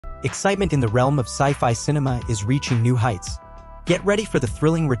Excitement in the realm of sci-fi cinema is reaching new heights. Get ready for the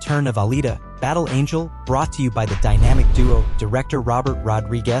thrilling return of Alita, Battle Angel, brought to you by the dynamic duo, director Robert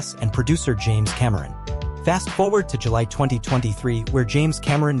Rodriguez and producer James Cameron. Fast forward to July 2023, where James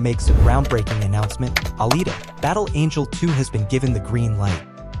Cameron makes a groundbreaking announcement: Alita, Battle Angel 2 has been given the green light.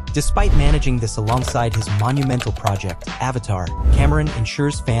 Despite managing this alongside his monumental project, Avatar, Cameron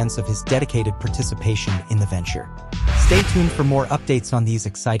ensures fans of his dedicated participation in the venture. Stay tuned for more updates on these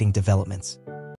exciting developments.